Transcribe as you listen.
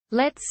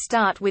Let's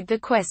start with the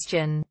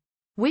question.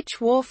 Which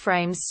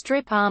warframes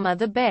strip armor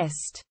the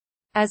best?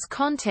 As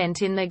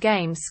content in the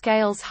game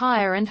scales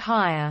higher and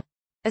higher,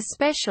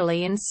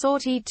 especially in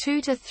Sortie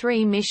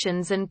 2-3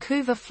 missions and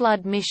Kuva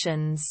Flood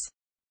missions,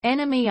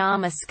 enemy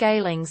armor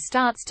scaling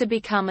starts to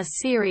become a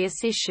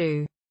serious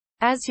issue.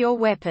 As your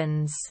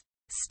weapons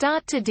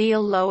start to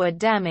deal lower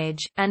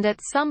damage, and at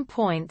some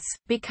points,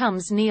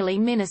 becomes nearly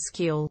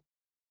minuscule.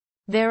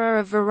 There are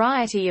a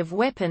variety of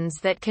weapons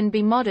that can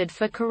be modded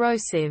for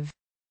corrosive,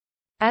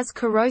 as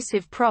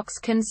corrosive procs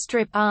can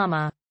strip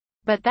armor.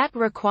 But that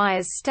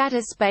requires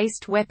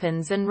status-based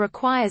weapons and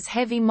requires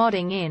heavy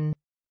modding in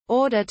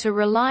order to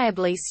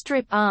reliably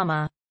strip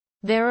armor.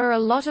 There are a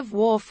lot of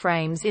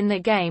warframes in the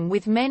game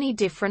with many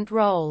different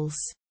roles.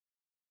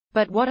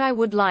 But what I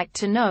would like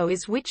to know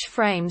is which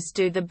frames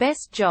do the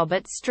best job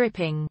at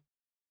stripping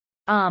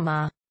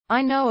armor.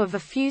 I know of a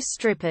few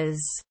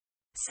strippers,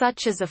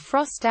 such as a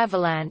Frost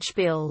Avalanche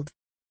build,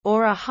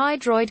 or a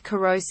Hydroid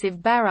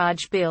Corrosive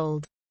Barrage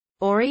build,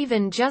 or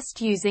even just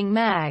using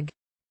mag.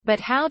 But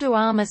how do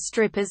armor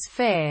strippers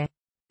fare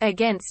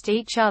against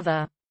each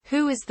other?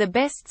 Who is the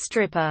best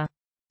stripper?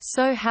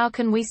 So how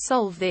can we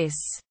solve this?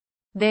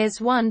 There's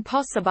one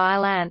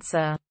possible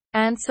answer.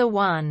 Answer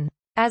 1.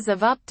 As of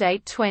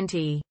update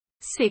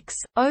 26,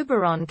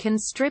 Oberon can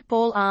strip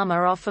all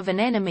armor off of an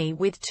enemy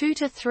with 2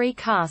 to 3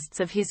 casts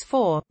of his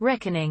 4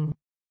 Reckoning.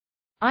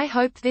 I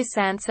hope this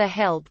answer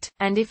helped,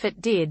 and if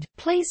it did,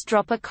 please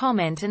drop a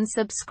comment and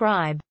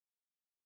subscribe.